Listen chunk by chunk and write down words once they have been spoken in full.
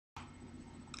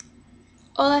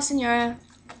Hola, señora.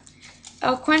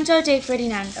 El cuento de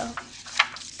Ferdinando.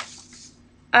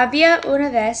 Había una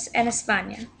vez en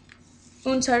España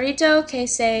un torito que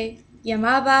se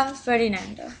llamaba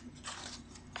Ferdinando.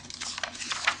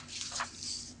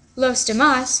 Los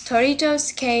demás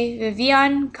toritos que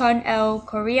vivían con él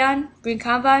corrían,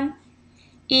 brincaban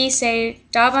y se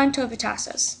daban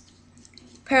topetazos.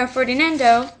 Pero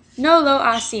Ferdinando no lo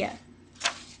hacía.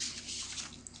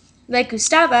 Le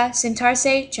gustaba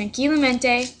sentarse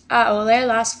tranquilamente a oler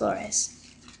las flores.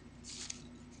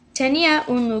 Tenía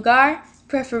un lugar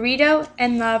preferido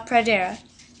en la pradera,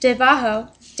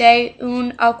 debajo de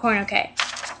un alcornoque.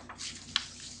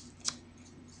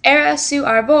 Era su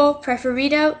árbol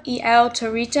preferido y el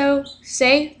torito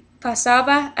se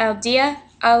pasaba el día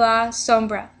a la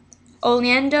sombra,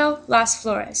 oliendo las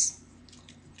flores.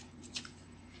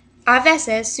 A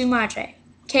veces su madre,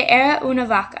 que era una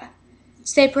vaca,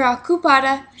 se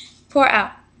preocupaba por él.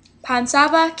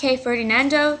 Pensaba que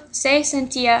Ferdinando se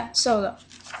sentía solo.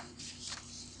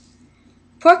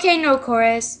 ¿Por qué no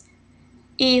corres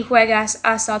y juegas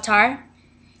a saltar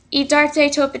y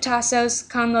darte topetazos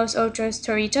con los otros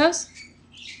toritos?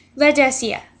 Le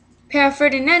decía, pero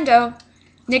Ferdinando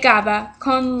negaba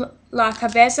con la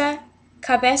cabeza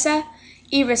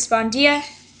y respondía,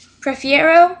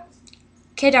 prefiero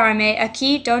quedarme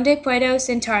aquí donde puedo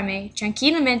sentarme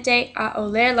tranquilamente a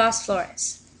oler las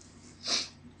flores.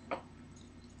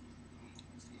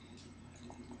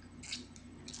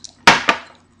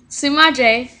 Su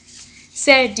madre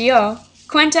se dio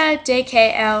cuenta de que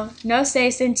él no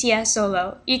se sentía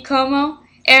solo y como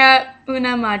era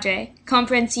una madre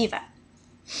comprensiva,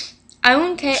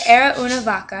 aunque era una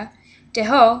vaca,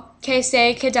 dejó que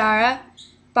se quedara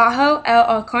bajo el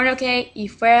alcornoque y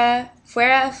fuera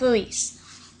feliz.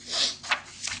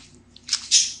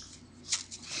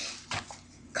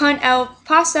 Con el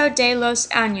paso de los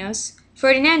años,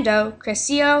 Ferdinando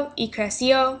creció y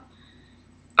creció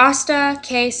hasta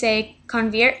que se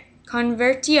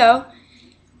convirtió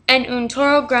en un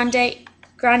toro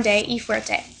grande y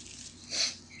fuerte.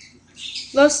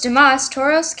 Los demás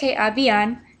toros que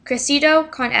habían crecido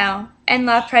con él en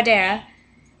la pradera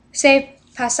se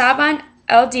pasaban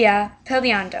el día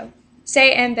peleando,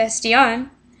 se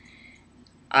embestían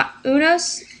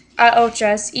unos a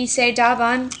otros y se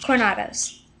daban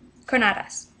cornadas.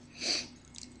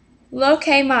 Lo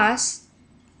que más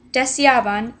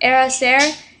deseaban era ser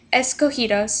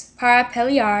escogidos para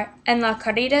pelear en las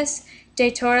corridas de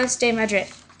toros de Madrid.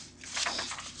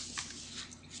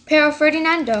 Pero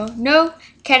Ferdinando no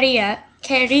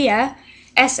quería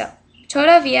eso.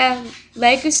 Todavía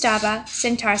le gustaba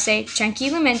sentarse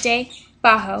tranquilamente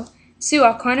bajo su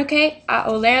alcornoque a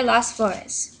oler las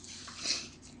flores.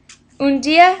 Un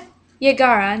día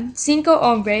llegaron 5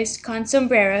 hombres con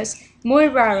sombreros muy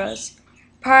raros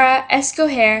para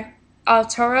escoger al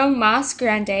toro más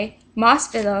grande,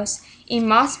 más veloz y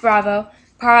más bravo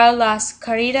para las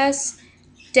corridas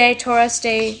de toros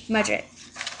de Madrid.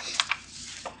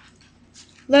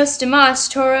 Los demás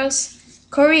toros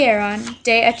corrieron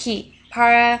de aquí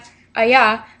para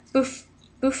allá,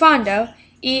 bufando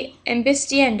y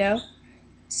embistiendo,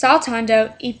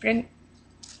 saltando y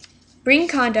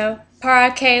brincando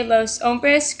para que los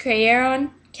hombres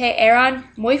creyeron que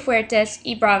eran muy fuertes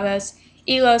y bravos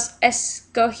y los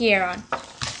escogieron.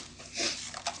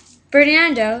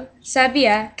 Ferdinando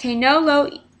sabía que no lo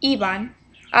iban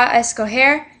a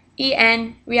escoger y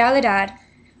en realidad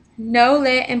no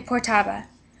le importaba,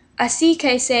 así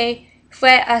que se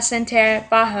fue a sentar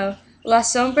bajo la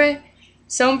sombra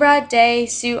de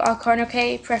su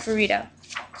alcornoque preferido.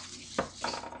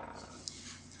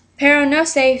 Pero no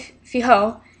se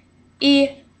fijó y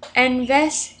en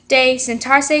vez de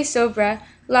sentarse sobre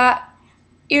la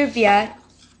hierba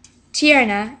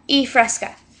tierna y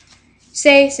fresca,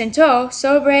 se sentó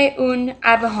sobre un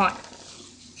abejón.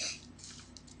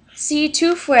 Si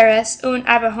tú fueras un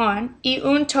abejón y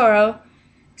un toro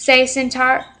se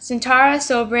sentara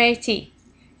sobre ti,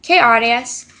 ¿qué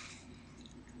harías?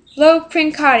 Lo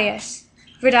brincarías,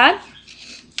 ¿verdad?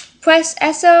 Pues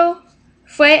eso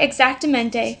fue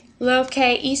exactamente lo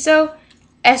que hizo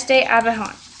este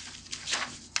abejón.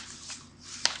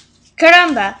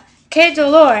 ¡Caramba! ¡Qué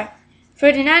dolor!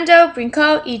 Ferdinando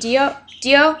brincó y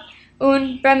dio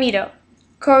un bramido.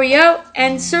 Corrió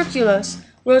en círculos,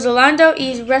 rozando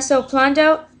y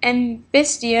resoplando,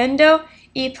 embistiendo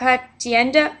y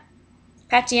pateando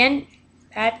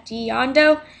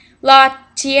la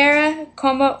tierra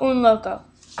como un loco.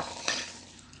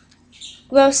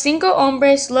 Los 5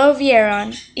 hombres lo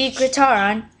vieron y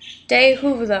gritaron de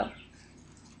júbilo.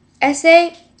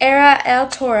 Ese era el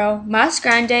toro más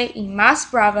grande y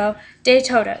más bravo de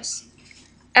todos.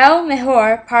 el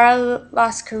mejor para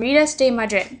las corridas de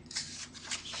Madrid.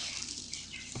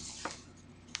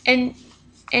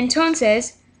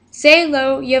 Entonces se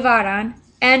lo llevaron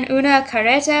en una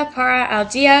carreta para el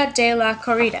día de la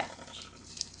corrida.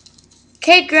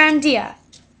 ¡Qué gran día!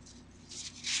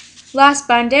 Las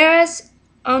banderas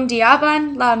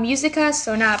ondeaban, la música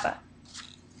sonaba,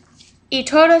 y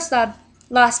todas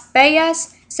las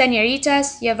bellas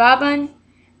señoritas llevaban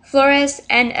flores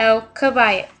en el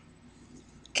cabello.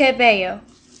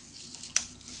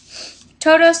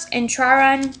 Todos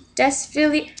entraron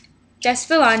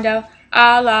desfilando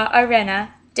a la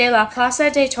arena de la Plaza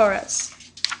de Toros.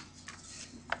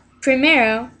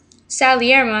 Primero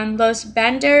salieron los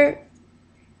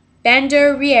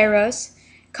banderilleros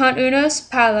con unos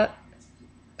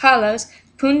palos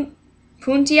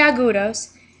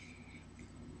puntiagudos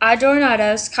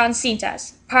adornados con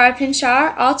cintas para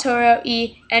pinchar al toro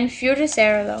y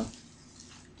enfurecerlo.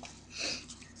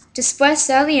 Después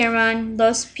salieron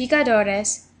los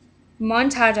picadores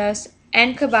montados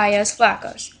en caballos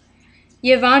flacos,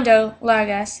 llevando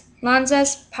largas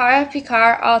lanzas para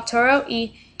picar al toro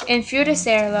y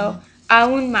enfurecerlo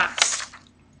aún más.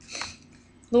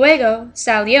 Luego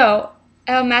salió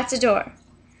el matador,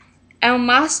 el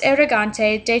más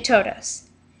elegante de todos.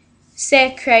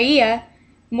 Se creía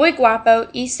muy guapo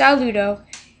y saludó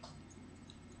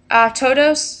a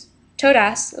todas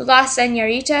las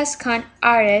señoritas con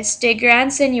aires de gran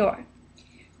señor.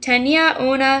 Tenía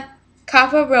una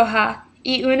capa roja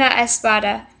y una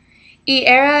espada, y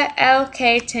era el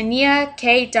que tenía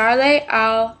que darle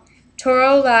al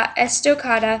toro la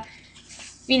estocada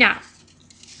final.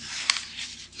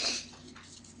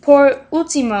 Por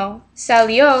último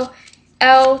salió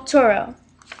el toro.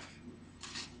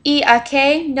 ¿Y a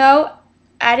qué no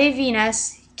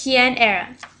adivinas quién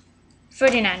era?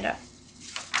 Ferdinando.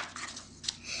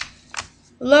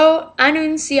 Lo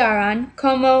anunciaron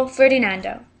como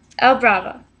Ferdinando, el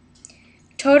Bravo.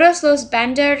 Todos los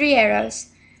banderilleros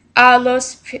a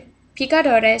los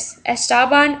picadores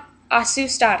estaban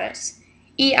asustados,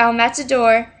 y el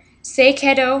matador se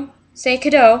quedó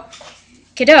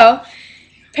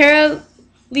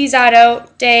paralizado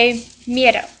de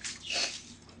miedo.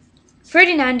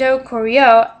 Ferdinando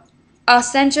corrió al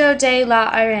centro de la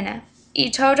arena,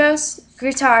 y todos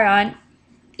gritaron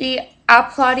y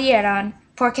aplaudieron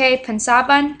porque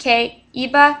pensaban que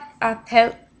iba a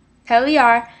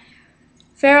pelear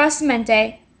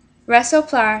ferozmente,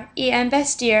 resoplar y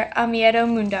embestir al miedo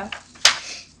mundo.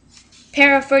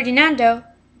 Pero Ferdinando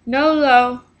no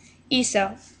lo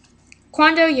hizo.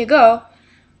 Cuando llegó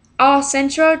al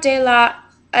centro de la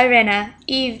arena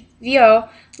y vio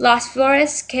las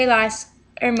flores que las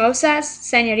hermosas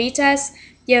señoritas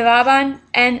llevaban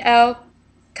en el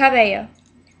cabello,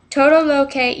 todo lo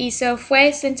que hizo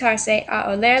fue sentarse a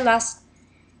olerlas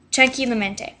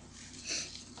tranquilamente.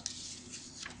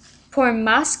 Por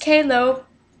más que lo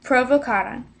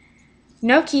provocaran,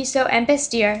 no quiso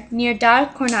embestir ni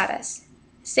dar cornadas.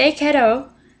 Se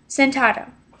quedó sentado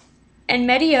en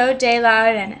medio de la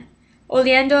arena,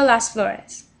 oliendo las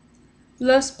flores.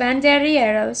 Los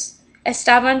banderilleros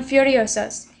estaban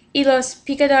furiosos y los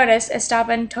picadores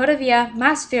estaban todavía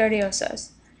más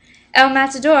furiosos. El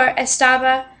matador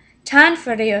estaba tan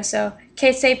furioso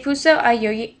que se puso a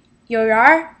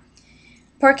llorar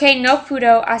porque no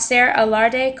pudo hacer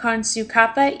alarde con su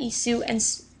capa y su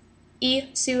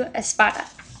espada.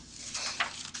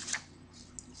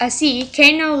 Así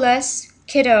que no les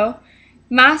quedó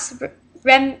más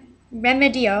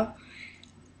remedio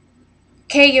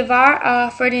que llevar a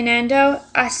Ferdinando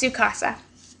a su casa.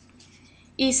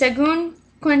 Y según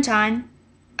cuentan,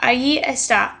 allí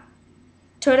está,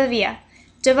 todavía,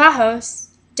 debajo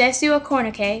de su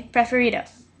alcornoque preferido,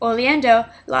 oliendo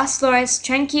las flores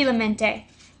tranquilamente,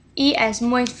 y es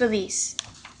muy feliz.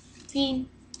 Fin.